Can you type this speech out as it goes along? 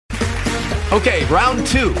Okay, round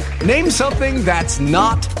two. Name something that's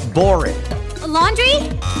not boring. A laundry?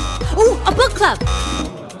 Ooh, a book club.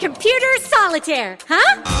 Computer solitaire,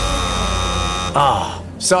 huh? Ah,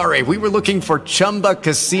 sorry, we were looking for Chumba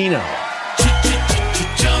Casino.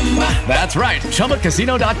 That's right,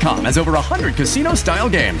 ChumbaCasino.com has over 100 casino-style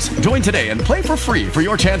games. Join today and play for free for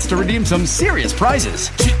your chance to redeem some serious prizes.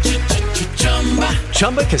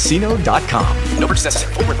 ChumbaCasino.com. No purchase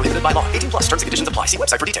necessary. Void where prohibited by law. 18 plus. Terms and conditions apply. See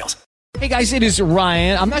website for details. Hey guys, it is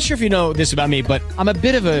Ryan. I'm not sure if you know this about me, but I'm a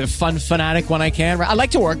bit of a fun fanatic when I can. I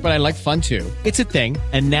like to work, but I like fun too. It's a thing.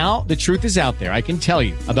 And now the truth is out there. I can tell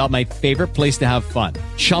you about my favorite place to have fun.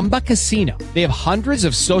 Chumba Casino. They have hundreds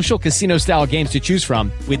of social casino style games to choose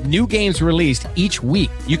from with new games released each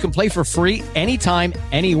week. You can play for free anytime,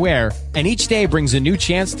 anywhere. And each day brings a new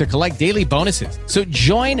chance to collect daily bonuses. So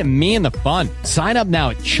join me in the fun. Sign up now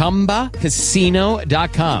at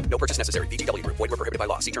ChumbaCasino.com. No purchase necessary. VGW. Void where prohibited by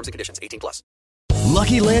law. See terms and conditions. 18 plus.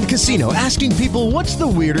 Lucky Land Casino, asking people, what's the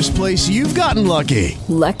weirdest place you've gotten lucky?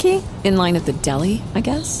 Lucky? In line at the deli, I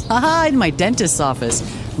guess? Aha, in my dentist's office.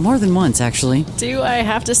 More than once, actually. Do I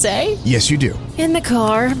have to say? Yes, you do. In the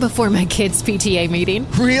car before my kids' PTA meeting.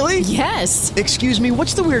 Really? Yes. Excuse me,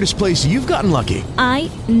 what's the weirdest place you've gotten lucky? I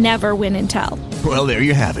never win and tell. Well, there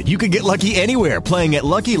you have it. You can get lucky anywhere, playing at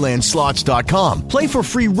LuckyLandSlots.com. Play for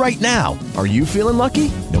free right now. Are you feeling lucky?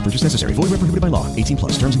 No purchase necessary. Void where prohibited by law. 18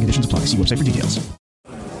 plus. Terms and conditions apply. See website for details.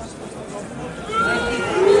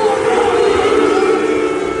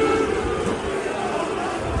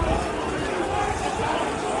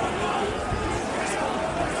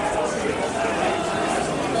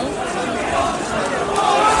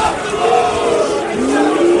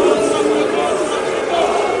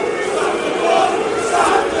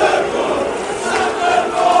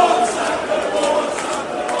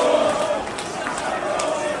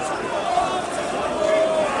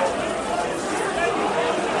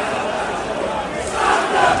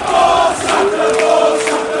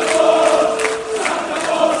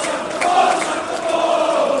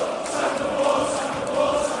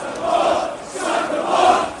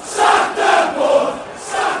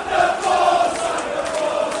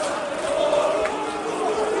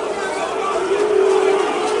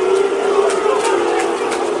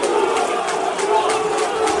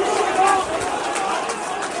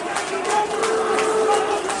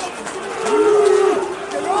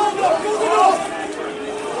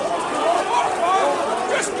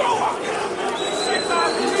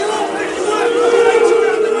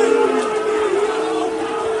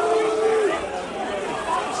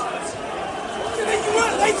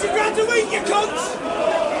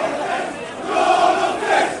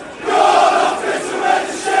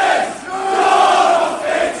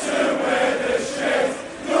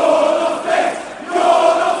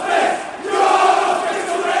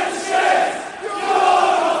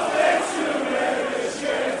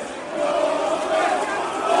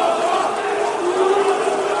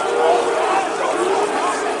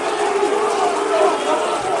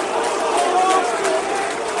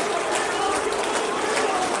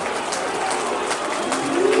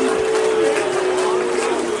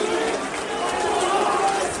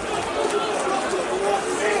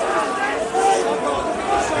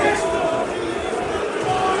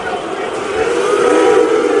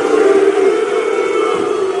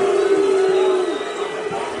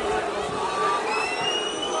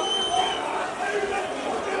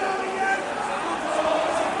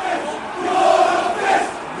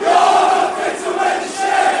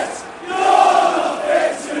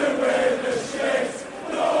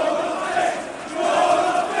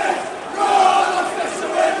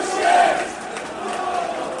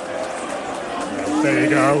 There you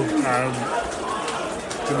go.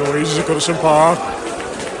 The noise is at Goodison Park.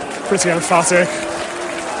 Pretty emphatic.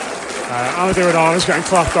 Amadou Onana's getting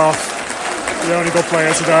clapped off. The only good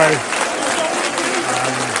player today.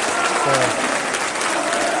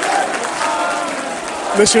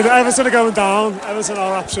 Listen, Everton are going down. Everton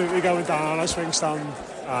are absolutely going down as things stand.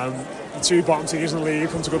 The two bottom teams in the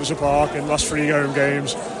league come to Goodison Park in the last 3 home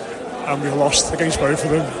games, and we've lost against both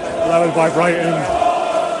of them. Led by Brighton.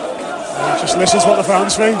 Just listen to what the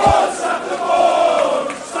fans think.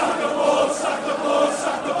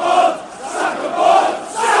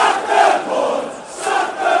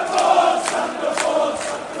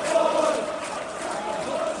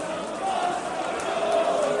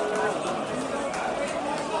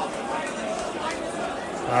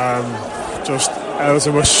 Just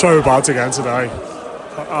Everton was so bad again today.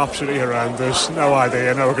 Absolutely horrendous. No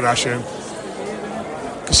idea, no aggression.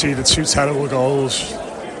 Conceded 2 terrible goals.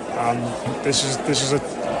 This is a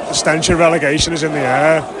stench of relegation is in the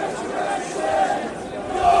air.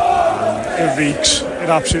 It reeks. It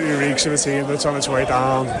absolutely reeks of a team that's on its way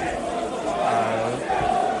down.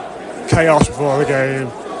 Chaos before the game.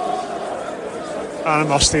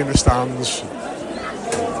 Animosity in the stands.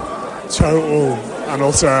 Total and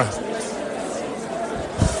utter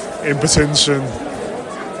impotence and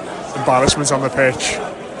embarrassment on the pitch.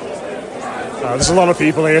 There's a lot of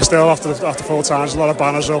people here still after full time. There's a lot of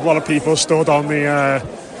banners up. A lot of people stood on the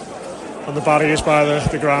barriers by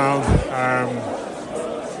the ground.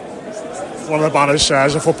 One of the banners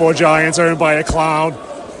says, "A football giant owned by a clown.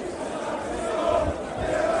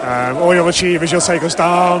 All you'll achieve is you'll take us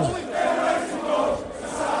down."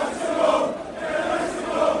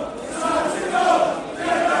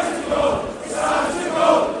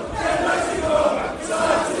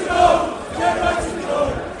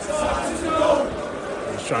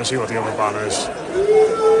 Trying to see what the other banners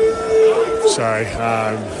say.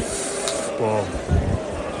 Well,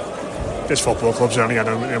 this football club's only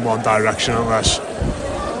in one direction unless... Do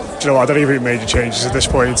you know what? I don't even think major changes at this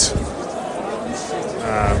point.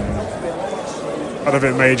 I don't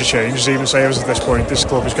think major changes even say at this point. This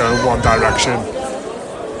club is going one direction,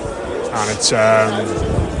 and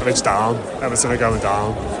it's down. Everton are going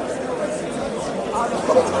down.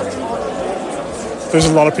 There's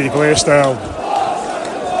a lot of people here still.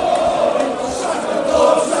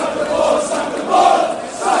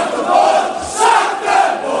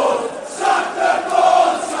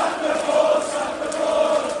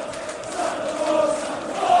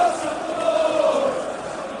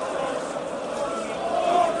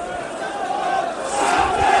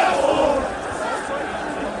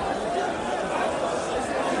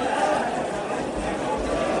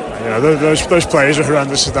 Those players are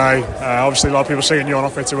horrendous today. Obviously, a lot of people saying you're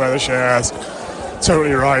not fit to wear the shirt.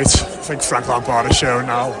 Totally right. I think Frank Lampard is showing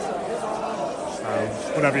now.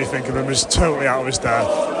 Whatever you think of him, is totally out of his depth.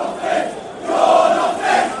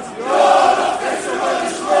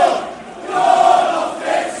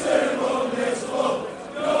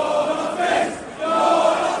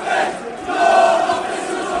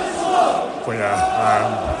 But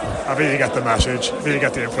yeah, I think you get the message. I think you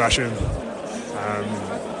get the impression.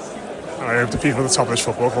 I hope the people at the top of this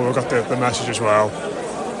football club have got the message as well.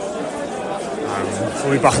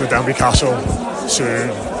 We'll be back in the Denby Castle soon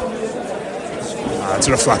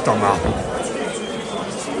to reflect on that.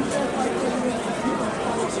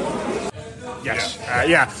 Yes,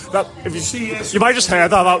 yeah. If you might just hear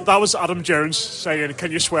that was Adam Jones saying,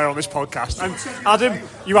 "Can you swear on this podcast?" And Adam,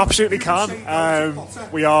 you absolutely can.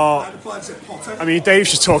 We are. I mean,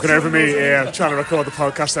 Dave's just talking over me here, trying to record the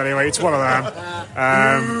podcast anyway. It's one of them.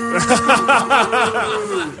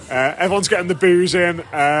 Everyone's getting the booze in.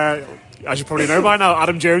 As you probably know by now,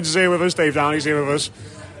 Adam Jones is here with us. Dave Downey's here with us.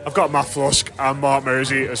 I've got Matt Flusk and Mark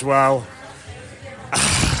Mosey as well.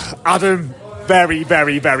 Adam, very,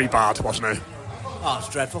 very, very bad, wasn't it? Oh, it's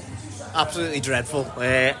dreadful. Absolutely dreadful.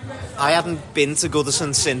 I hadn't been to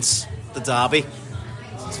Goodison since the derby.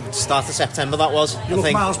 Start of September, that was. You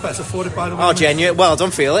look miles better for it, by the way. Oh, genuine. Well, I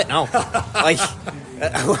don't feel it now. I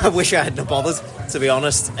wish I hadn't bothered, to be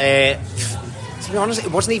honest. To be honest,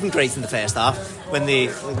 it wasn't even great in the first half. When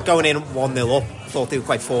they going in 1-0 up, I thought they were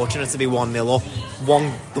quite fortunate to be 1-0 up.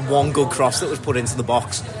 The one good cross that was put into the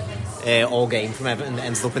box all game from Everton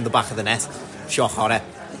ended up in the back of the net. Shock horror.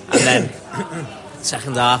 And then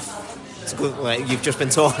second half, it's good. You've just been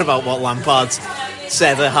talking about what Lampard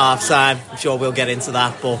said at half time. I'm sure we'll get into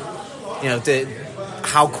that, but you know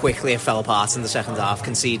how quickly it fell apart in the second half,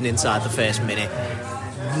 conceding inside the first minute.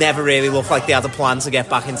 Never really looked like they had a plan to get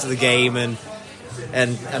back into the game and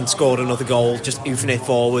scored another goal, just oofing it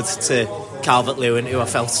forward to Calvert-Lewin, who I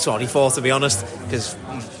felt sorry for, to be honest, because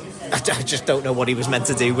I just don't know what he was meant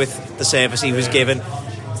to do with the service he was given.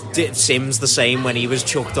 Sims the same when he was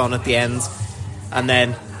chucked on at the end, and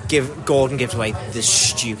then Gordon gives away the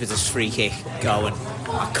stupidest free kick going.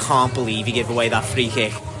 I can't believe he gave away that free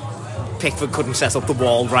kick. Pickford couldn't set up the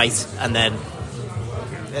wall right, and then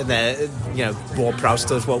Ward-Prowse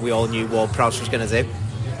does what we all knew Ward-Prowse was going to do.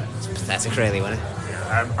 It's pathetic, really, wasn't it?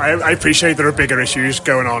 I appreciate there are bigger issues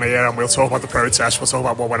going on here, and we'll talk about the protests, we'll talk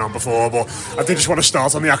about what went on before, but I did just want to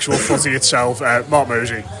start on the actual footy itself. Mark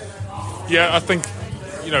Mosey. Yeah, I think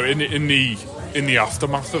in the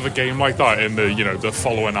aftermath of a game like that, in the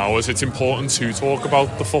following hours, it's important to talk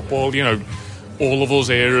about the football. All of us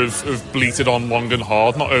here have bleated on long and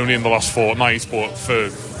hard, not only in the last fortnight but for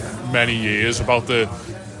many years, about the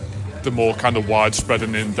more kind of widespread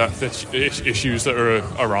and in-depth issues that are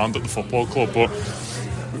around at the football club. But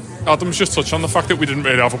Adam's just touched on the fact that we didn't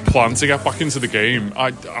really have a plan to get back into the game.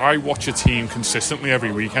 I watch a team consistently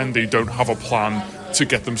every weekend. They don't have a plan to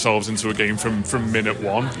get themselves into a game from minute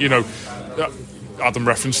one. Adam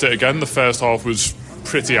referenced it again. The first half was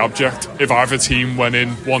pretty abject. If either team went in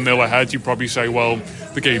 1-0 ahead, you'd probably say, well,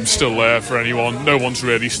 the game's still there for anyone. No one's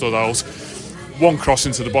really stood out. One cross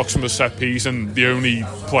into the box from a set piece, and the only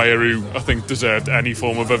player who I think deserved any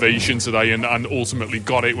form of ovation today and ultimately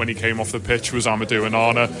got it when he came off the pitch was Amadou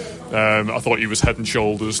Onana. I thought he was head and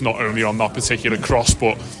shoulders not only on that particular cross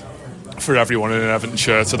but for everyone in an Everton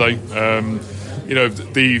shirt today.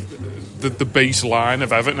 The baseline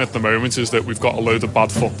of Everton at the moment is that we've got a load of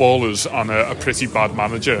bad footballers and a pretty bad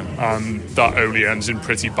manager, and that only ends in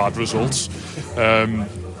pretty bad results.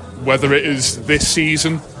 Whether it is this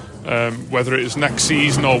season, whether it is next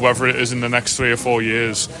season, or whether it is in the next 3 or 4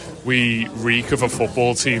 years, we reek of a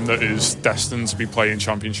football team that is destined to be playing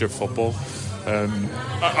Championship football.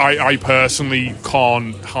 I personally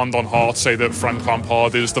can't, hand on heart, say that Frank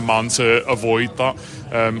Lampard is the man to avoid that.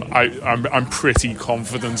 I'm pretty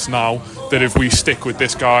confident now that if we stick with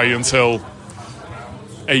this guy until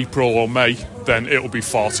April or May, then it'll be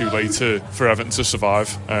far too late for Everton to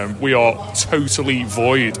survive. We are totally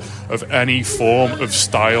void of any form of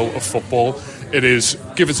style of football. It is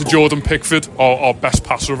give it to Jordan Pickford, our best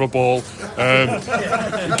passer of a ball.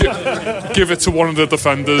 Give it to one of the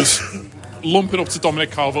defenders. Lump it up to Dominic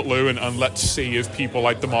Calvert-Lewin and let's see if people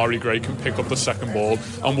like Damari Gray can pick up the second ball,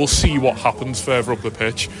 and we'll see what happens further up the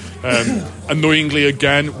pitch. Annoyingly,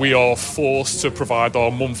 again, we are forced to provide our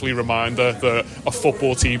monthly reminder that a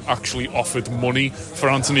football team actually offered money for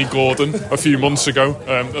Anthony Gordon a few months ago.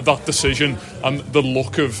 That decision and the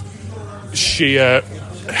look of sheer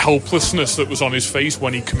helplessness that was on his face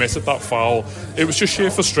when he committed that foul, it was just sheer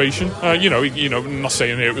frustration. I'm not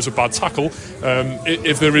saying it was a bad tackle.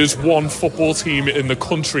 If there is one football team in the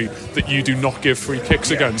country that you do not give free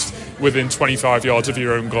kicks against within 25 yards of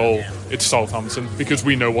your own goal, it's Southampton, because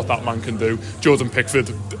we know what that man can do. Jordan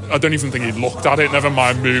Pickford, I don't even think he looked at it, never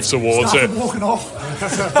mind move towards it. Walking off.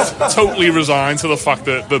 Totally resigned to the fact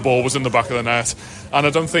that the ball was in the back of the net. And I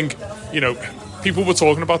don't think, people were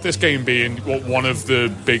talking about this game being one of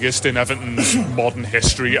the biggest in Everton's modern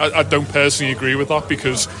history. I don't personally agree with that,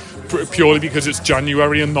 purely because it's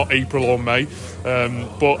January and not April or May.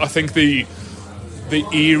 But I think the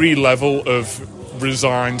eerie level of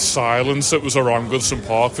resigned silence that was around Goodison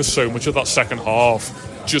Park for so much of that second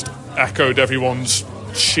half just echoed everyone's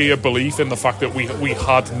sheer belief in the fact that we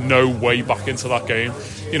had no way back into that game.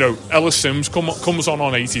 Ellis Sims comes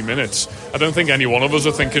on 80 minutes. I don't think any one of us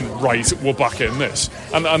are thinking, right, we're back in this.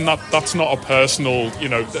 And that's not a personal,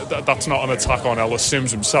 that's not an attack on Ellis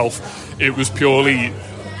Sims himself. It was purely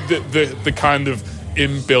the kind of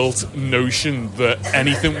inbuilt notion that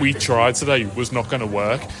anything we tried today was not going to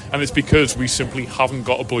work, and it's because we simply haven't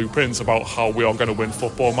got a blueprint about how we are going to win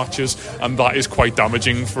football matches, and that is quite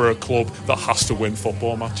damaging for a club that has to win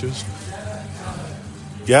football matches.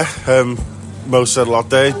 Yeah, Mo said a lot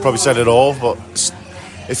there, probably said it all, but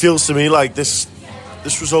it feels to me like this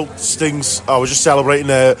result stings. I was just celebrating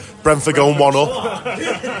Brentford going 1-up.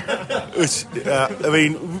 Which,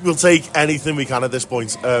 we'll take anything we can at this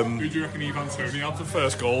point. Who do you reckon Ivan Toney had the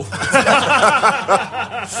first goal?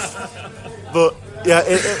 But yeah,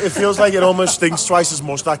 it feels like it almost stings twice as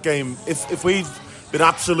much, that game. If we'd been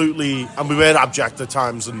absolutely, and we were abject at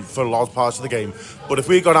times and for large parts of the game, but if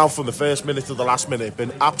we'd gone out from the first minute to the last minute,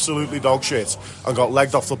 been absolutely dog shit and got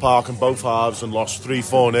legged off the park in both halves and lost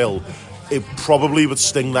 3-4-0, it probably would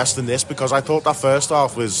sting less than this, because I thought that first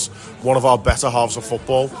half was one of our better halves of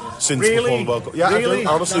football since before the World Cup. Yeah, really?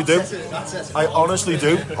 I honestly do. I honestly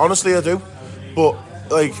do. Honestly, I do. But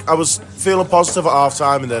I was feeling positive at half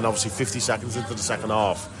time, and then obviously 50 seconds into the second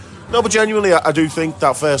half. No, but genuinely, I do think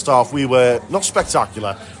that first half we were not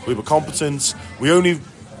spectacular. We were competent. We only,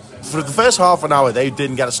 for the first half an hour, they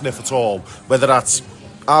didn't get a sniff at all. Whether that's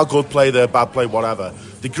our good play, their bad play, whatever.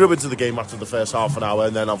 They grew into the game after the first half an hour,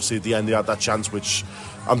 and then obviously at the end they had that chance, which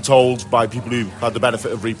I'm told by people who had the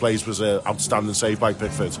benefit of replays was an outstanding save by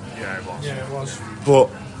Pickford. Yeah, it was.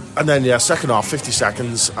 And then, second half, 50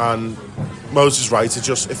 seconds, and Moses is right,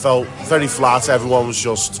 it felt very flat. Everyone was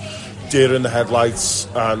just deer in the headlights,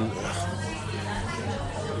 and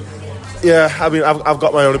I've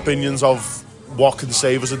got my own opinions of what can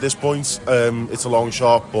save us at this point. It's a long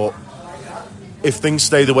shot, but if things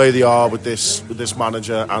stay the way they are with this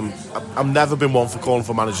manager, and I've never been one for calling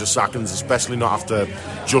for manager sackings, especially not after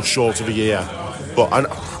just short of a year, but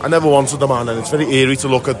I never wanted the man, and it's very eerie to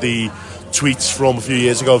look at the tweets from a few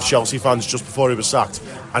years ago of Chelsea fans just before he was sacked,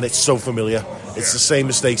 and it's so familiar. It's the same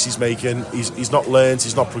mistakes he's making. He's not learned,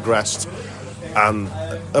 he's not progressed, and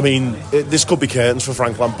this could be curtains for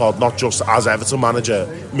Frank Lampard, not just as Everton manager,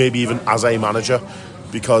 maybe even as a manager,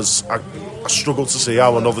 because I struggle to see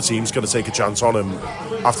how another team's going to take a chance on him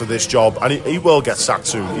after this job, and he will get sacked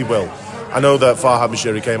soon. He will. I know that Farhad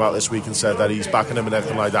Mashiri came out this week and said that he's backing him and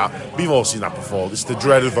everything like that. We've all seen that before. It's the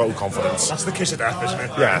dreaded vote of confidence. That's the kiss of death, isn't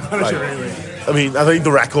it? Yeah. I mean, I think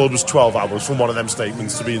the record was 12 hours from one of them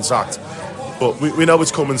statements to being sacked. But we know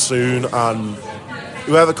it's coming soon, and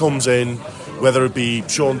whoever comes in, whether it be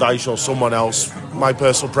Sean Dyche or someone else, my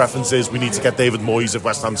personal preference is we need to get David Moyes if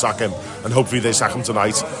West Ham sack him, and hopefully they sack him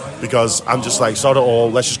tonight, because I'm just like, sod it all,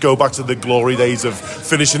 let's just go back to the glory days of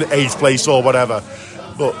finishing 8th place or whatever.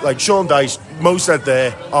 But like Sean Dyche, Mo said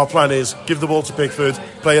there, our plan is give the ball to Pickford,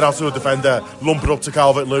 play it out to a defender, lump it up to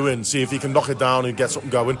Calvert-Lewin, see if he can knock it down and get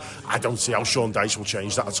something going. I don't see how Sean Dyche will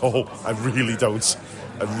change that at all. I really don't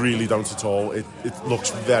at all. It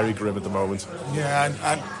looks very grim at the moment. Yeah,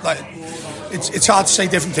 and like, it's hard to say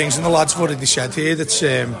different things, and the lads have already said here that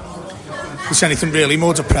it's anything really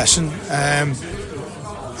more depressing.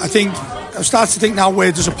 I think I'm starting to think now,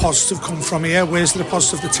 where does a positive come from here? Where's the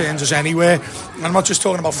positive that turns us anywhere? And I'm not just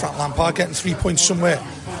talking about Frank Lampard getting 3 points somewhere.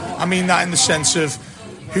 I mean that in the sense of,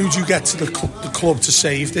 who do you get to the club to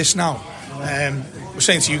save this now? I was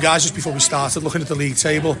saying to you guys just before we started, looking at the league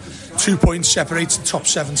table, 2 points separates the top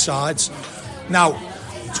 7 sides. Now,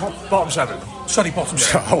 Bottom 7. Sorry, bottom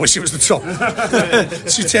 7. I wish it was the top.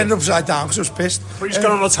 So you turned it upside down because I was pissed. But he's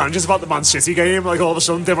gone on a tangent about the Man City game, like all of a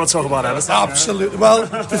sudden didn't want to talk about Everton. Absolutely. Well,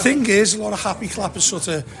 the thing is, a lot of happy clappers sort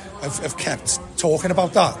of have kept talking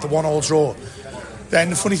about that, the 1-1 draw. Then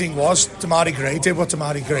the funny thing was, Damari Gray did what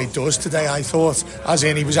Damari Gray does today, I thought, as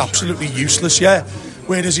in he was absolutely useless, yeah.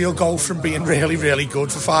 Whereas he'll go from being really, really good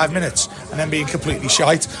for 5 minutes and then being completely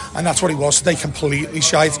shite. And that's what he was today, completely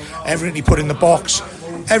shite. Everything he put in the box,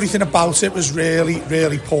 everything about it was really,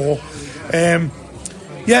 really poor.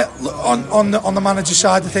 On the manager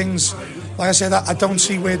side of things, like I said, I don't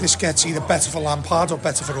see where this gets either better for Lampard or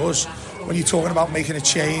better for us. When you're talking about making a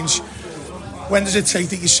change, when does it take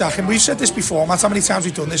that you sack him? We've said this before, Matt, how many times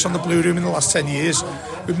we've done this on the Blue Room in the last 10 years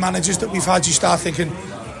with managers that we've had. You start thinking,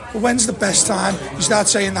 well, when's the best time? You start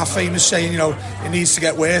saying that famous saying, it needs to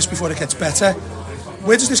get worse before it gets better.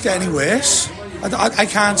 Where does this get any worse? I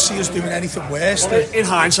can't see us doing anything worse. Well, in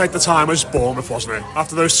hindsight, the time was Bournemouth, wasn't it?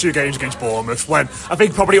 After those 2 games against Bournemouth, when I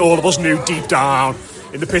think probably all of us knew deep down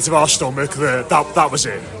in the pit of our stomach that was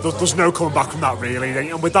it. There's no coming back from that, really.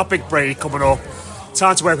 And with that big break coming up,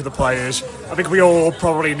 time to work with the players, I think we all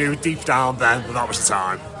probably knew deep down then that was the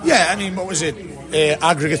time. Yeah, I mean, what was it?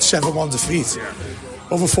 Aggregate 7-1 defeat. Yeah.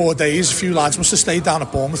 Over 4 days, a few lads must have stayed down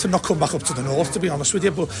at Bournemouth and not come back up to the north, to be honest with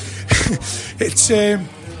you. But it's...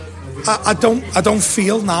 I don't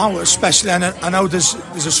feel now, especially, and I know there's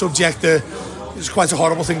a subject that is quite a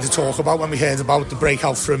horrible thing to talk about when we heard about the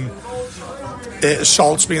breakout from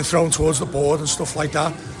assaults being thrown towards the board and stuff like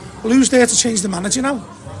that. Well, who's there to change the manager now?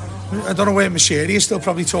 I don't know where Mashiri is still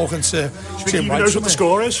probably talking to Tim White. He knows what the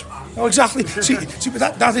score is. Oh, exactly. See,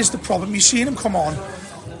 but that is the problem. You've seen him come on,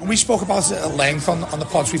 and we spoke about it at length on the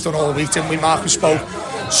pods we've done all week, didn't we, Mark? We spoke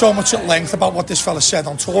so much at length about what this fella said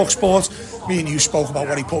on TalkSport. Me and you spoke about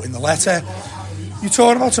what he put in the letter. You're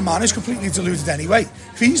talking about a man who's completely deluded anyway.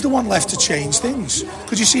 If he's the one left to change things,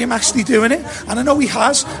 could you see him actually doing it? And I know he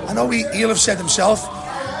has. I know he'll have said himself,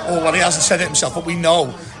 or well, he hasn't said it himself, but we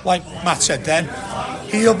know, like Matt said then,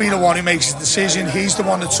 he'll be the one who makes the decision. He's the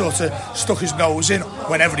one that sort of stuck his nose in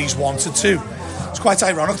whenever he's wanted to. It's quite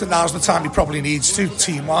ironic that now's the time he probably needs to,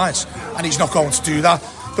 team-wise, and he's not going to do that.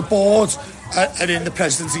 The board are in the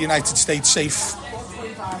President of the United States safe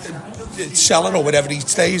cellar or whatever he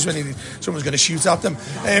stays when someone's going to shoot at them.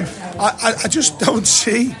 I just don't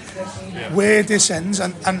see where this ends,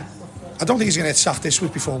 and I don't think he's going to get sacked this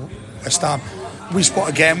week before West Ham. We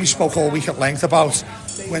spoke all week at length about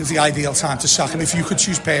when's the ideal time to sack him. If you could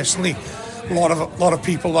choose personally, a lot of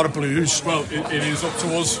people, a lot of Blues. Well, it is up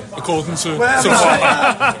to us, according to.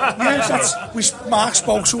 Mark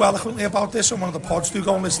spoke so eloquently about this on one of the pods. Do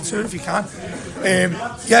go and listen to it if you can.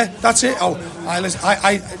 That's it. Oh,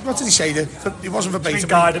 what did he say? It wasn't verbatim. He's been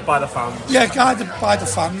guided by the fans. Yeah, guided by the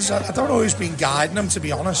fans. I don't know who's been guiding him, to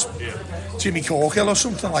be honest. Yeah. Jimmy Corkill or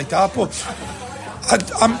something like that. But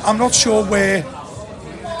I'm not sure who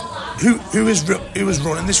is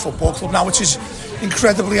running this football club now, which is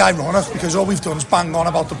incredibly ironic because all we've done is bang on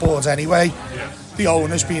about the boards anyway. Yeah. The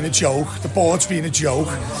owners being a joke, the boards being a joke.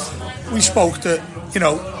 We spoke that,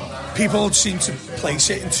 people seem to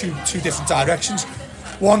place it in two different directions.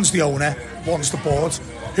 One's the owner, one's the board.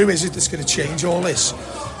 Who is it that's going to change all this?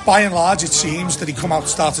 By and large, it seems that he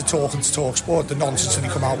started talking to TalkSport, the nonsense that he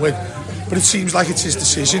come out with. But it seems like it's his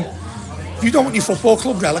decision. If you don't want your football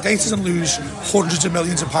club relegated and lose hundreds of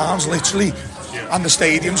millions of pounds, literally, and the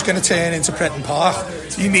stadium's going to turn into Prenton Park.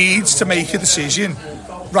 He needs to make a decision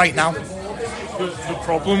right now. The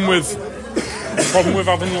problem with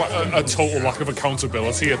having a total lack of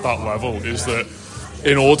accountability at that level is that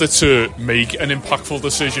in order to make an impactful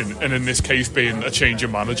decision, and in this case being a change of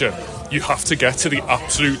manager, you have to get to the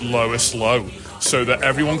absolute lowest low so that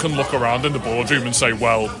everyone can look around in the boardroom and say,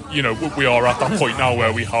 well, you know, we are at that point now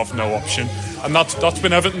where we have no option. And that's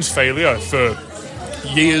been Everton's failure for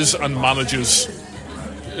years and managers,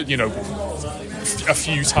 you know, a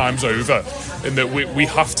few times over, in that we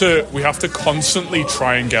have to constantly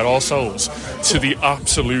try and get ourselves to the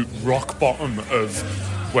absolute rock bottom of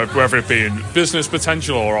whether it be in business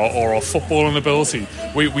potential or our footballing ability.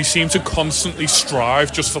 We seem to constantly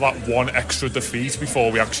strive just for that one extra defeat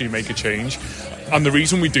before we actually make a change. And the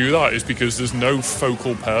reason we do that is because there's no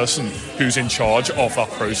focal person who's in charge of that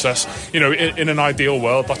process. You know, in an ideal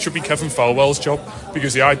world, that should be Kevin Felwell's job,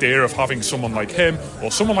 because the idea of having someone like him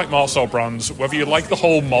or someone like Marcel Brands, whether you like the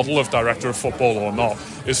whole model of director of football or not,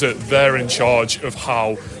 is that they're in charge of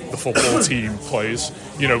how the football team plays.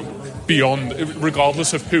 You know, beyond,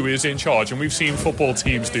 regardless of who is in charge. And we've seen football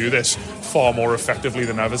teams do this far more effectively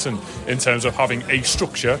than Everton in terms of having a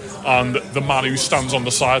structure, and the man who stands on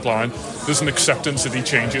the sideline, there's an acceptance that he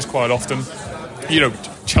changes quite often. You know,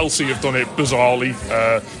 Chelsea have done it bizarrely.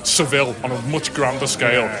 Seville, on a much grander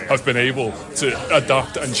scale, have been able to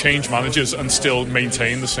adapt and change managers and still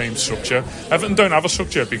maintain the same structure. Everton don't have a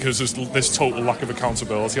structure because there's this total lack of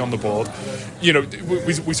accountability on the board. You know,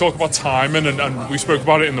 we talk about timing, and we spoke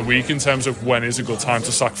about it in the week in terms of when is a good time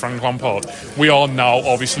to sack Frank Lampard. We are now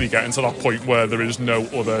obviously getting to that point where there is no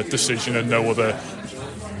other decision and no other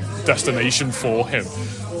destination for him.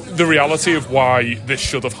 The reality of why this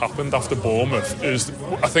should have happened after Bournemouth is,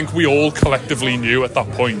 I think we all collectively knew at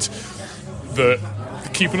that point that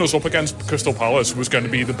keeping us up against Crystal Palace was going to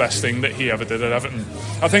be the best thing that he ever did at Everton.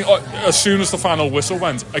 I think as soon as the final whistle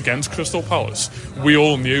went against Crystal Palace, we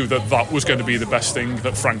all knew that that was going to be the best thing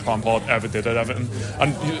that Frank Lampard ever did at Everton.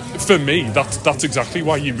 And for me, that's exactly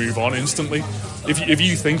why you move on instantly. If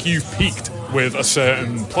you think you've peaked with a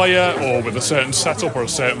certain player or with a certain setup or a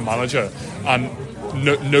certain manager, and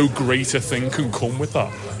no greater thing can come with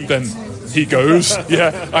that, then he goes.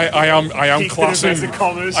 Yeah, I am classing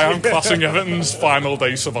Everton's final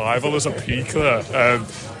day survival as a peak there.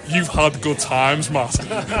 You've had good times, Matt.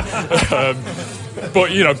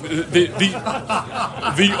 But you know, the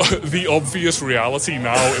obvious reality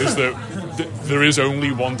now is that there is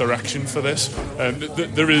only one direction for this, and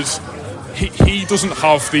there is. He doesn't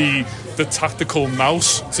have the tactical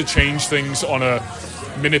nous to change things on a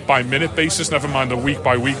minute-by-minute basis, never mind a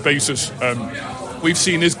week-by-week basis. We've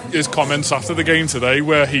seen his comments after the game today,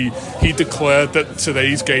 where he declared that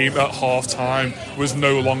today's game at half-time was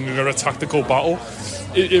no longer a tactical battle.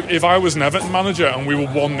 If I was an Everton manager and we were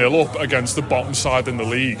 1-0 up against the bottom side in the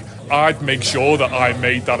league, I'd make sure that I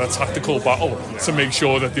made that a tactical battle to make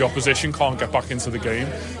sure that the opposition can't get back into the game.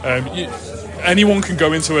 Anyone can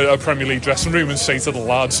go into a Premier League dressing room and say to the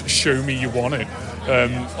lads, show me you want it.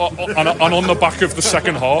 And on the back of the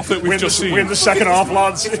second half that we've just seen, win the second half,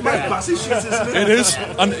 lads. It is.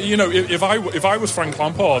 And you know, if I was Frank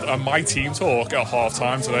Lampard and my team talk at half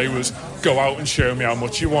time today was go out and show me how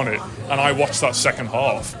much you want it, and I watched that second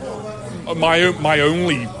half, my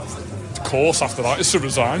only course after that is to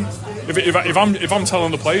resign. If I'm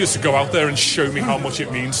telling the players to go out there and show me how much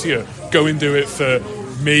it means to you, go and do it for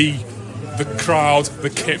me, the crowd, the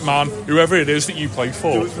kit man, whoever it is that you play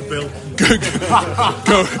for. Do it for Bill.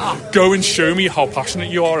 Go and show me how passionate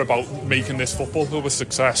you are about making this football club a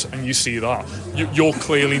success, and you see that. You're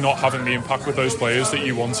clearly not having the impact with those players that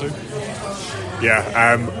you want to.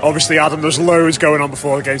 Yeah, obviously, Adam, there's loads going on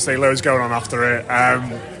before the game today, loads going on after it.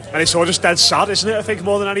 And it's all just dead sad, isn't it? I think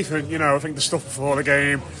more than anything, you know, I think the stuff before the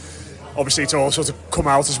game, obviously it's all sort of come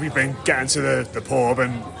out as we've been getting to the pub,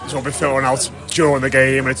 and it's all been filtering out during the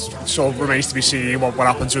game, and it sort of remains to be seen what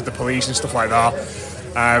happens with the police and stuff like that.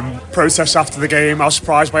 Protests after the game, I was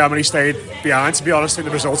surprised by how many stayed behind, to be honest. I think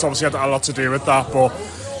the results obviously had a lot to do with that, but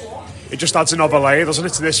it just adds another layer, doesn't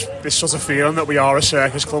it, to this sort of feeling that we are a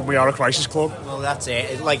circus club, we are a crisis club. Well, that's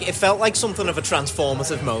it. It felt like something of a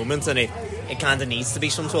transformative moment, and it kind of needs to be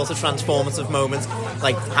some sort of transformative moment,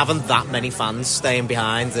 like having that many fans staying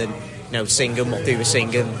behind and, you know, singing what they were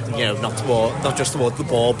singing, you know, not just towards the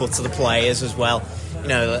ball but to the players as well. You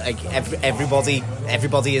know, like everybody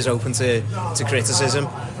is open to criticism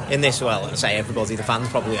in this. Well, I say everybody, the fans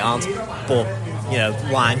probably aren't, but you know,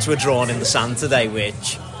 lines were drawn in the sand today,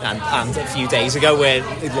 which and a few days ago where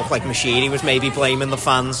it looked like Mashiri was maybe blaming the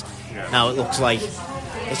fans. Now it looks like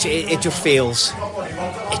it just feels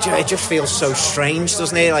it just feels so strange,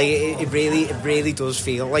 doesn't it? Like it really does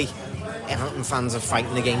feel like Everton fans are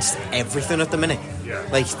fighting against everything at the minute. Yeah.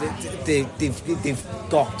 Like they've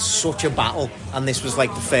got such a battle, and this was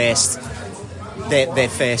like their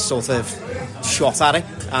first sort of shot at it.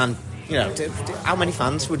 And you know, how many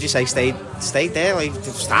fans would you say stayed there? Like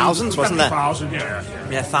thousands, wasn't there?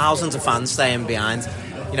 Yeah, thousands of fans staying behind.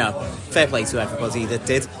 You know, fair play to everybody that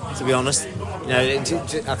did. To be honest, you know,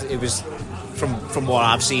 it was from what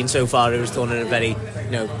I've seen so far, it was done in a very,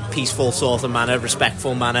 you know, peaceful sort of manner,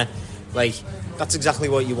 respectful manner. Like that's exactly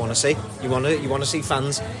what you want to see. You want to see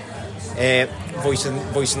fans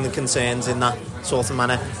voicing the concerns in that sort of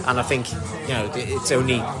manner. And I think, you know, it's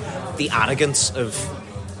only the arrogance of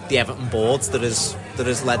the Everton board that has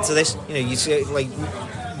led to this. You know, you see like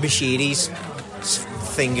Mashiri's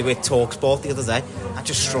thing with TalkSport the other day. That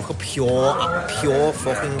just struck a pure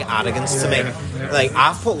fucking arrogance to me. Like,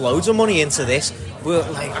 I've put loads of money into this.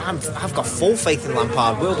 I've got full faith in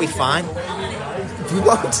Lampard. We'll be fine. We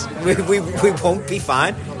won't. We won't be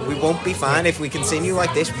fine. We won't be fine if we continue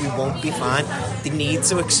like this. We won't be fine. They need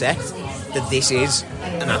to accept that this is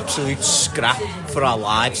an absolute scrap for our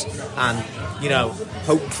lives, and you know,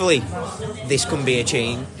 hopefully, this can be a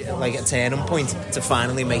change, like a turning point to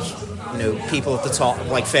finally make, you know, people at the top,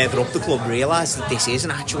 like further up the club, realise that this is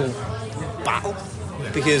an actual battle.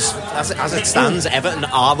 Because as it stands, Everton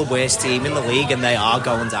are the worst team in the league, and they are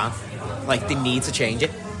going down. Like, they need to change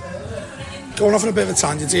it. Going off on a bit of a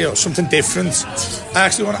tangent here, something different. I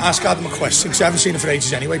actually want to ask Adam a question, because I haven't seen him for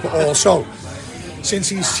ages anyway, but also, since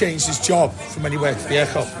he's changed his job from when he worked at the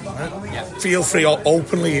Echo, feel free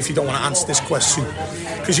openly if you don't want to answer this question,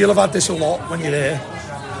 because you'll have had this a lot when you're there.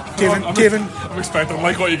 I'm expecting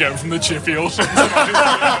like what you're getting from the chippy or something.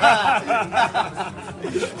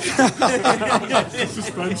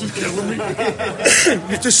 Suspense is killing me.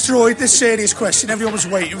 You've destroyed this serious question everyone was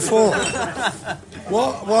waiting for.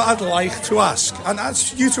 What I'd like to ask, and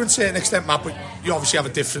that's you to a certain extent, Matt, but you obviously have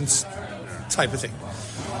a different type of thing.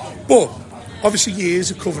 But obviously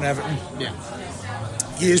years of covering Everton. Yeah.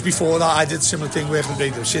 Years before that, I did a similar thing working at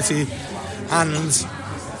Radio City, and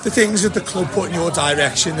the things that the club put in your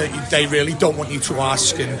direction that they really don't want you to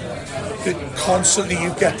ask, and constantly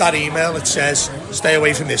you get that email that says stay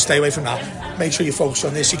away from this, stay away from that, make sure you focus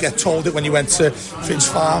on this. You get told it when you went to Finch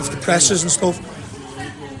Farm for the pressers and stuff.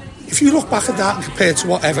 If you look back at that and compare it to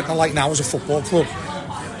what Everton are like now as a football club,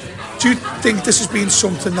 do you think this has been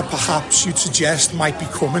something that perhaps you'd suggest might be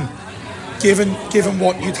coming, given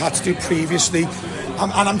what you'd had to do previously?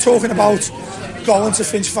 And I'm talking about going to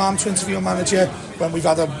Finch Farm to interview a manager when we've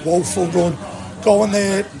had a woeful run, going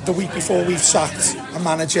there the week before we've sacked a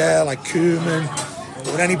manager like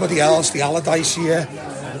Koeman or anybody else, the Allardyce year,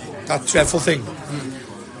 that dreadful thing.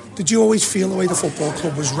 Did you always feel the way the football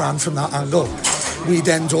club was ran from that angle, we'd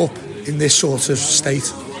end up in this sort of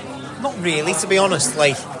state? Not really, to be honest.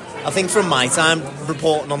 Like, I think from my time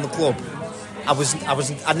reporting on the club,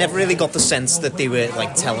 I never really got the sense that they were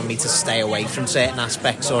like telling me to stay away from certain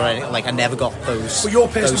aspects or anything. Like, I never got those. But your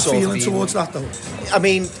personal feeling towards that, though? I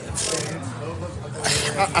mean,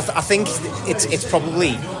 I think it's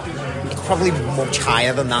probably much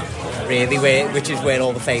higher than that, really, which is where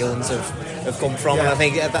all the failings have come from. Yeah.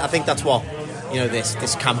 And I think that's what, you know,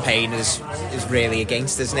 this campaign is really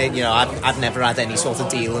against, isn't it? You know, I've never had any sort of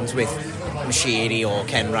dealings with Mashiri or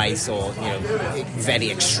Ken Wright or, you know, very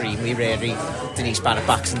extremely rarely Denise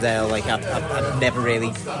Barrett-Baxendale. Like, I've never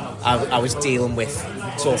really. I was dealing with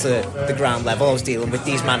sort of the ground level. I was dealing with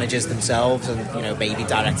these managers themselves and, you know, maybe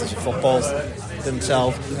directors of football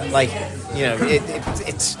themselves. Like, you know,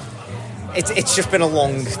 it's just been a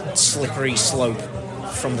long, slippery slope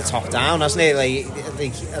from the top down, hasn't it? Like,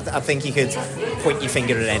 I think you could point your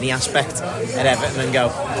finger at any aspect at Everton and go,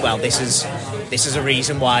 well, this is a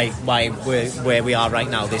reason why we're where we are right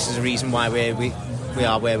now. This is a reason why we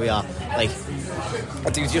are where we are. Like, I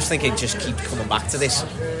do just think it just keeps coming back to this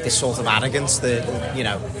sort of arrogance that, you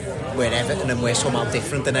know, we're Everton and we're somehow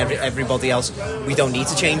different than everybody else. We don't need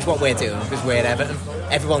to change what we're doing because we're Everton.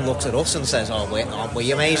 Everyone looks at us and says, oh, aren't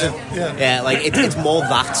we amazing? Yeah, like it's more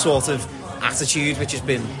that sort of attitude which has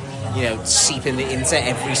been, you know, seeping into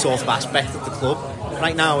every sort of aspect of the club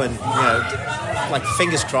right now. And, you know, like,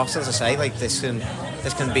 fingers crossed, as I say, like this can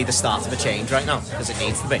be the start of a change right now, because it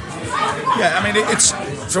needs to be. Yeah, I mean, it's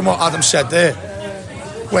from what Adam said there,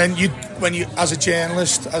 when you as a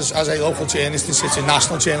journalist, as a local journalist in City,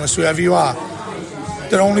 national journalist, whoever you are,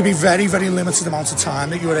 there'll only be very, very limited amount of time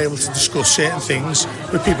that you are able to discuss certain things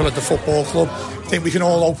with people at the football club. I think we can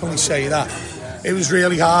all openly say that. It was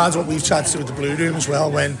really hard what we've tried to do with the Blue Room as well,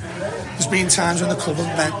 when there's been times when the club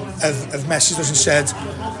have messaged us and said,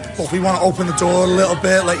 look, we want to open the door a little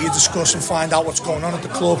bit, let you discuss and find out what's going on at the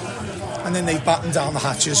club, and then they batten down the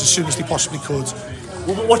hatches as soon as they possibly could.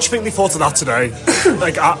 Well, what do you think they thought of that today,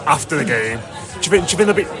 like after the game? Do you think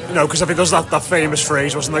a bit, because I think there's that famous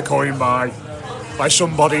phrase, wasn't there, coined by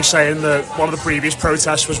somebody saying that one of the previous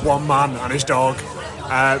protests was one man and his dog.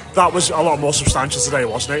 That was a lot more substantial today,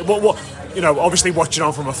 wasn't it? What obviously watching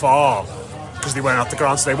on from afar, because they weren't at the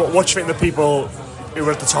ground today, what do you think the people who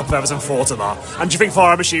were at the top of Everton thought of that? And do you think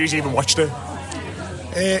Farhad Moshiri's even watched it?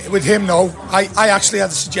 With him, no. I actually had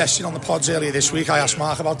a suggestion on the pods earlier this week. I asked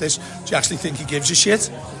Mark about this. Do you actually think he gives a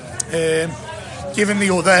shit? Given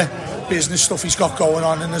the other business stuff he's got going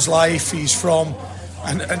on in his life, he's from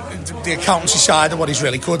and the accountancy side of what he's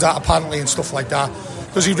really good at, apparently, and stuff like that.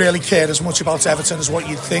 Does he really care as much about Everton as what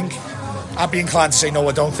you'd think? I'd be inclined to say no,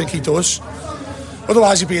 I don't think he does.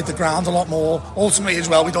 Otherwise he'd be at the ground a lot more. Ultimately as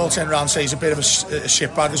well, we'd all turn around and say he's a bit of a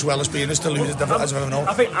shitbag as well as being as deluded as I've ever known.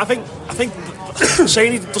 I think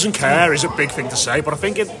saying he doesn't care is a big thing to say, but I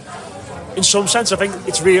think in some sense I think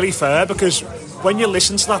it's really fair, because when you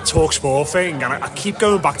listen to that TalkSport thing, and I keep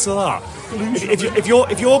going back to that, if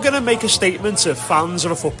you're going to make a statement to fans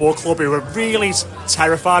of a football club who are really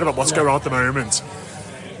terrified about what's going on at the moment,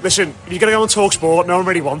 listen, if you're going to go on TalkSport, no one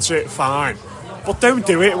really wants it, fine. But don't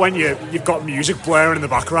do it when you've got music blaring in the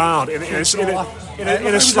background in a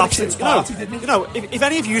slapstick. If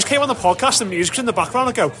any of you came on the podcast and music's in the background,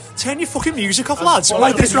 I'd go, turn your fucking music off, lads.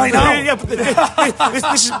 Like this right now. Yeah, but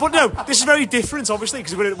this is very different, obviously,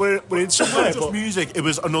 because we're in somewhere. It's not just music. It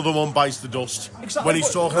was another one bites the dust. Exactly. When he's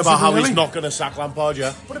talking about how he's not going to sack Lampard,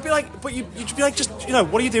 yeah. But it'd be like, you'd be like, just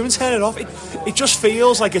what are you doing? Turn it off. It just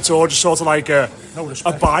feels like it's all just sort of like a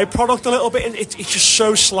byproduct a little bit, and it's just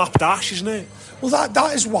so slapdash, isn't it? Well,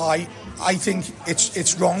 that is why I think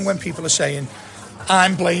it's wrong when people are saying,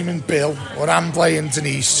 I'm blaming Bill, or I'm blaming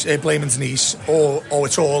Denise, or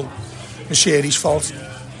it's all Moshiri's fault.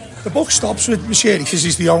 The buck stops with Moshiri because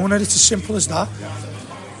he's the owner. It's as simple as that.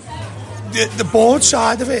 The board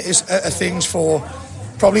side of it are things for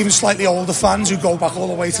probably even slightly older fans who go back all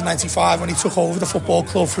the way to 95 when he took over the football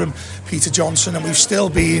club from Peter Johnson, and we've still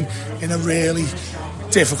been in a really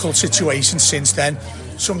difficult situation since then.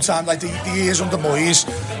 Sometimes, like the years under Moyes,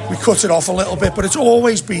 we cut it off a little bit, but it's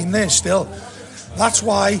always been there still. That's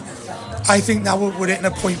why I think now we're hitting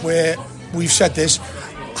a point where we've said this: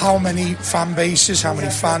 how many fan bases, how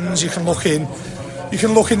many fans you can look in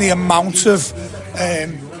the amount of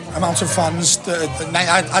fans.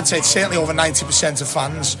 I'd say it's certainly over 90% of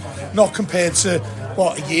fans. Not compared to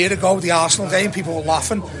a year ago, the Arsenal game, people were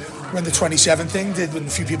laughing when the 27 thing did, when a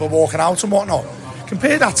few people were walking out and whatnot.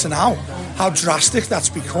 Compare that to now, how drastic that's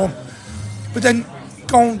become. But then,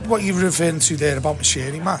 what you're referring to there about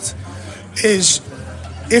Moshiri, Matt, is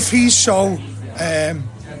if he's so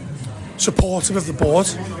supportive of the board,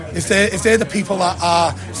 if they're the people that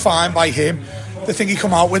are fine by him, the thing he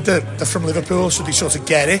come out with, the from Liverpool, so they sort of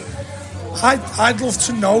get it. I'd love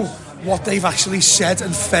to know what they've actually said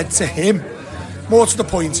and fed to him. More to the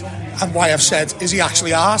point, and why I've said, is he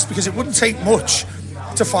actually asked? Because it wouldn't take much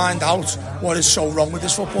to find out what is so wrong with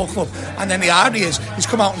this football club. And then the irony is, he's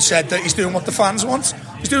come out and said that he's doing what the fans want.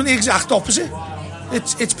 He's doing the exact opposite.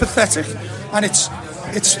 It's pathetic, and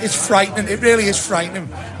it's frightening. It really is frightening.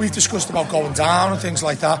 We've discussed about going down and things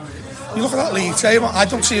like that. You look at that league table, I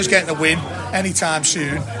don't see us getting a win anytime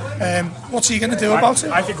soon. What's he going to do about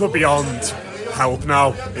it? I think we're beyond help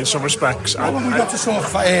now in some respects. How long have we got to sort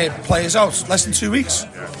players out? Less than 2 weeks?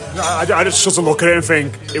 I just sort of look at it and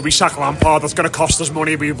think, if we sack Lampard, that's going to cost us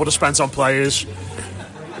money we would have spent on players.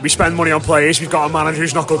 If we spend money on players, we've got a manager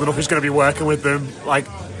who's not good enough, who's going to be working with them. Like,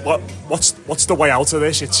 what's the way out of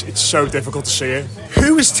this? It's so difficult to see it.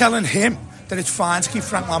 Who is telling him that it's fine to keep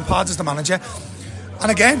Frank Lampard as the manager?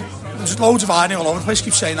 And again, there's loads of irony all over the place,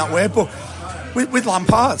 keep saying that word, but with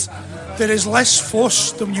Lampard, there is less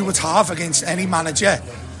fuss than you would have against any manager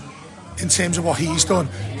in terms of what he's done.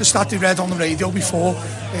 The stat they read on the radio before,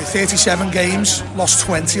 37 games, lost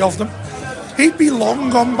 20 of them. He'd be long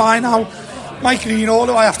gone by now. Mike Green, all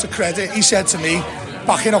who I have to credit, he said to me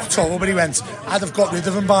back in October, he went, I'd have got rid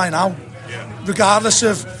of him by now. Regardless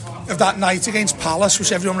of that night against Palace,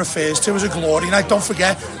 which everyone refers to as a glory night, don't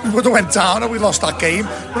forget, we would have went down and we lost that game.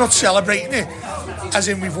 We're not celebrating it as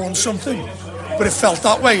in we've won something, but it felt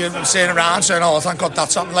that way, and saying around saying, oh thank God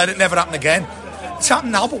that's happened, let it never happen again. It's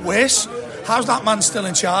happened now, but worse. How's that man still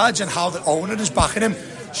in charge, and how the owner is backing him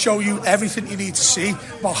show you everything you need to see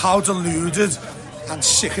about how deluded and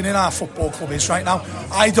sickening our football club is right now.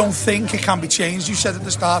 I don't think it can be changed. You said at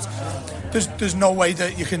the start, there's no way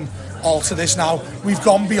that you can alter this now. We've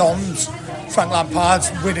gone beyond Frank Lampard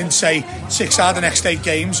winning, say, 6 out of the next 8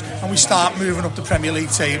 games, and we start moving up the Premier League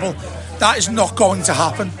table. That is not going to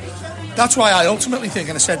happen. That's why I ultimately think,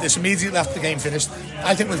 and I said this immediately after the game finished,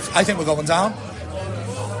 I think we're going down.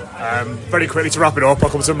 Very quickly to wrap it up, I'll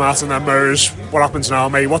come to Matt and then Murs. What happens now,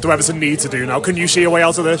 mate? What do Everton need to do now? Can you see a way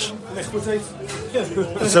out of this?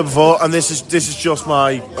 I said before, and this is just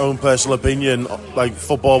my own personal opinion, like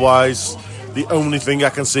football-wise, the only thing I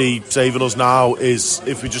can see saving us now is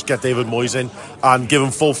if we just get David Moyes in and give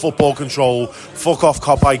him full football control, fuck off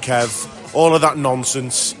Cop by Kev, all of that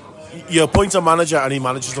nonsense. You appoint a manager and he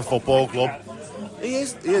manages a football club. He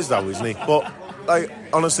is though, isn't he? But like,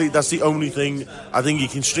 honestly, that's the only thing. I think he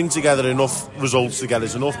can string together enough results to get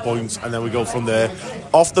us enough points, and then we go from there.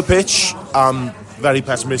 Off the pitch, I'm very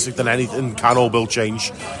pessimistic that anything can or will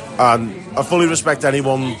change, and I fully respect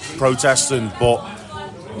anyone protesting, but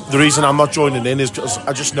the reason I'm not joining in is because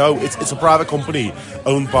I just know it's a private company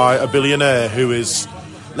owned by a billionaire who is,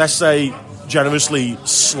 let's say, generously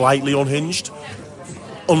slightly unhinged.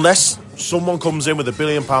 Unless someone comes in with £1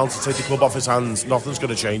 billion to take the club off his hands, nothing's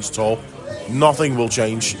going to change at all. Nothing will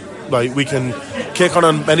change. Like, we can kick on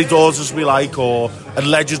as many doors as we like, or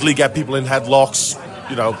allegedly get people in headlocks.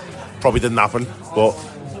 You know, probably didn't happen, but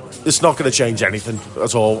it's not going to change anything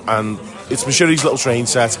at all. And it's Mashiri's little train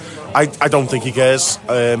set. I don't think he cares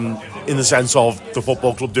in the sense of the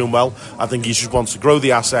football club doing well. I think he just wants to grow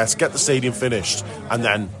the assets, get the stadium finished, and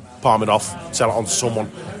then palm it off, sell it on to someone.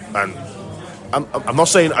 And I'm not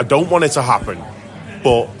saying I don't want it to happen,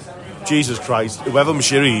 but Jesus Christ, whoever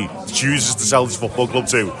Mashiri chooses to sell this football club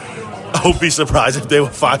to, I would be surprised if they were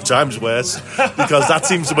 5 times worse, because that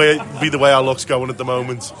seems to be the way our luck's going at the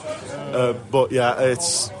moment. But yeah,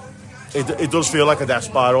 it does feel like a death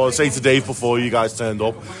spiral. I'd say to Dave before you guys turned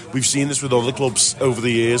up, we've seen this with other clubs over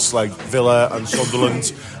the years, like Villa and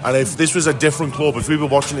Sunderland, and if this was a different club, if we were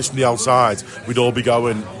watching this from the outside, we'd all be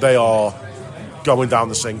going, they are going down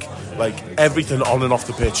the sink. Like, everything on and off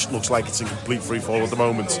the pitch looks like it's in complete free fall at the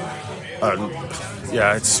moment. And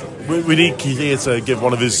yeah, we need Keith here to give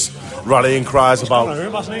one of his rallying cries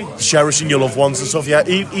about cherishing your loved ones and stuff. Yeah,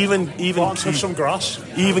 even Keith, some grass.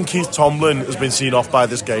 Even Keith Tomlin has been seen off by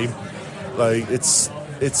this game. Like, it's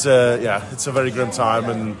a very grim time,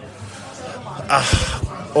 and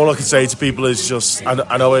all I can say to people is just,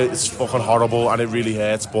 I know it's fucking horrible and it really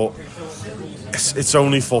hurts, but it's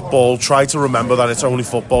only football. Try to remember that it's only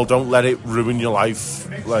football. Don't let it ruin your life.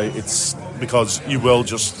 Like, it's because you will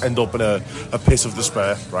just end up in a pit of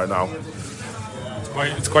despair right now.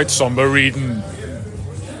 It's quite somber reading.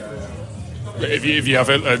 If you have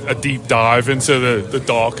a deep dive into the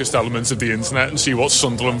darkest elements of the internet and see what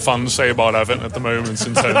Sunderland fans say about Everton at the moment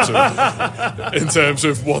in terms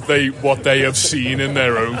of what they have seen in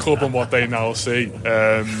their own club and what they now see,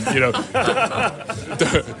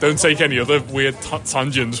 don't take any other weird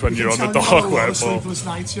tangents when you're on the dark web.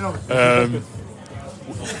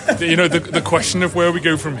 The question of where we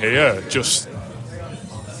go from here just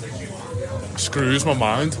screws my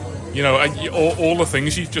mind. All the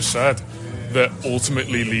things you've just said that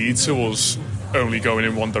ultimately lead to us only going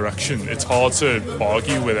in one direction. It's hard to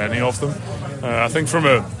argue with any of them. I think from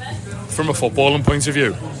a footballing point of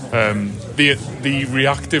view, the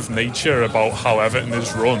reactive nature about how Everton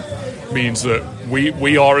is run means that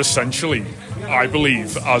we are essentially, I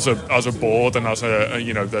believe, as a board and as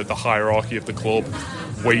the hierarchy of the club,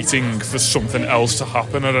 waiting for something else to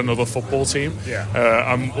happen at another football team.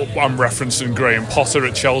 I'm referencing Graham Potter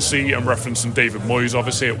at Chelsea. I'm referencing David Moyes,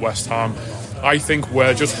 obviously, at West Ham. I think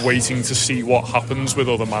we're just waiting to see what happens with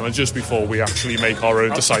other managers before we actually make our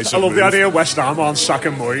own decisive move. I love the idea of West Ham on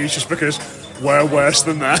sacking Moyes just because we're worse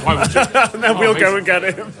than them. And then we'll go and get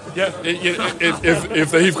him. Yeah,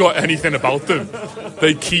 if they've got anything about them,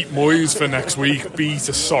 they keep Moyes for next week, beat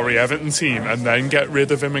a sorry Everton team, and then get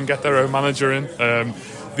rid of him and get their own manager in.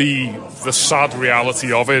 The sad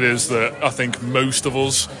reality of it is that I think most of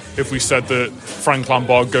us, if we said that Frank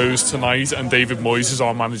Lampard goes tonight and David Moyes is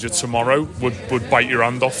our manager tomorrow, would bite your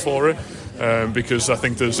hand off for it, because I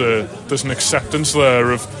think there's an acceptance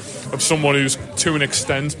there of someone who's to an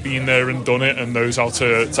extent been there and done it and knows how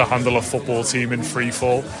to handle a football team in free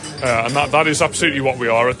fall, and that is absolutely what we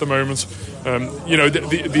are at the moment.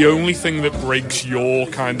 The only thing that breaks your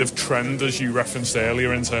kind of trend, as you referenced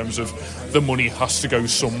earlier, in terms of the money has to go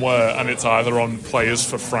somewhere and it's either on players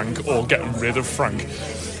for Frank or getting rid of Frank,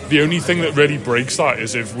 the only thing that really breaks that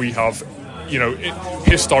is if we have,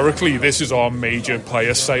 historically this is our major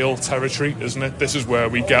player sale territory, isn't it? This is where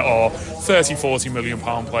we get our £30-40 million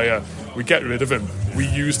player we get rid of him, we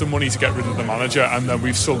use the money to get rid of the manager, and then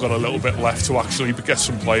we've still got a little bit left to actually get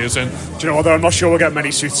some players in. Do you know what, though? I'm not sure we'll get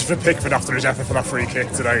many suitors for Pickford after his effort for that free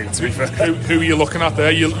kick today, to be fair. Who are you looking at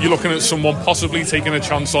there? You're looking at someone possibly taking a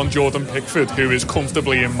chance on Jordan Pickford, who is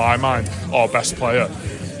comfortably, in my mind, our best player.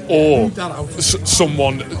 Or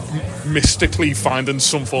someone mystically finding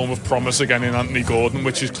some form of promise again in Anthony Gordon,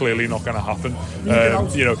 which is clearly not going to happen.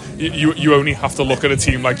 You only have to look at a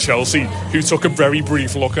team like Chelsea, who took a very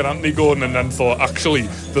brief look at Anthony Gordon and then thought, actually,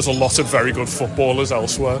 there's a lot of very good footballers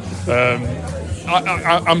elsewhere.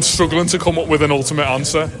 I'm struggling to come up with an ultimate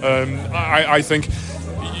answer. I think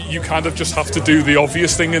you kind of just have to do the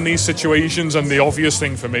obvious thing in these situations, and the obvious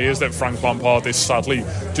thing for me is that Frank Lampard is sadly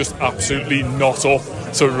just absolutely not up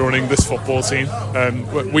to running this football team.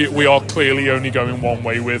 We are clearly only going one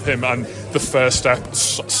way with him, and the first step,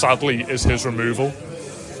 sadly, is his removal.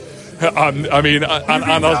 And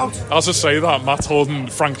as I say that, Matt Holden,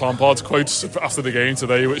 Frank Lampard's quotes after the game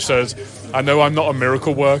today, which says, "I know I'm not a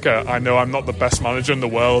miracle worker, I know I'm not the best manager in the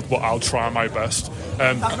world, but I'll try my best."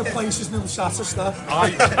 That replaces Neil Satterster.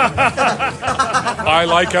 I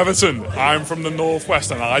like Everton. I'm from the Northwest,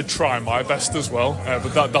 and I try my best as well,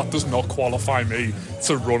 but that does not qualify me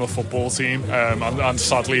to run a football team, and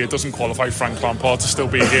sadly it doesn't qualify Frank Lampard to still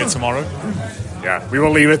be here tomorrow. Yeah, we will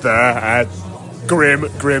leave it there.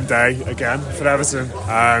 Grim day again for Everton.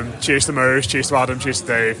 Cheers to Mose, cheers to Adam, cheers to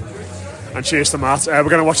Dave, and cheers to Matt. We're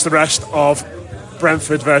going to watch the rest of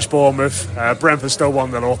Brentford versus Bournemouth. Brentford still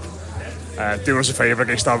 1-0 up. Do us a favour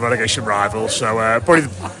against our relegation rivals. So probably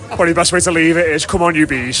the best way to leave it is, come on you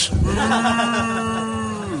bees.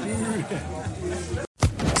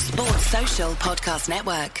 Sports Social Podcast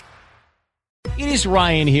Network. It is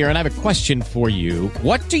Ryan here, and I have a question for you.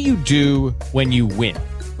 What do you do when you win?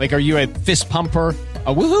 Like, are you a fist pumper,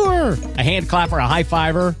 a woohooer, a hand clapper, a high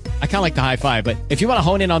fiver? I kind of like the high five, but if you want to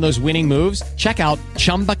hone in on those winning moves, check out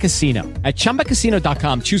Chumba Casino. At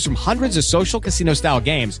ChumbaCasino.com, choose from hundreds of social casino style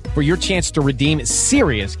games for your chance to redeem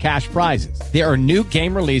serious cash prizes. There are new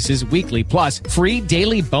game releases weekly, plus free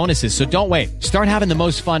daily bonuses. So don't wait. Start having the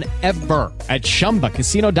most fun ever at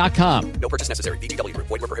ChumbaCasino.com. No purchase necessary. VGW Group.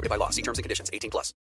 Void where prohibited by law. See terms and conditions. 18+.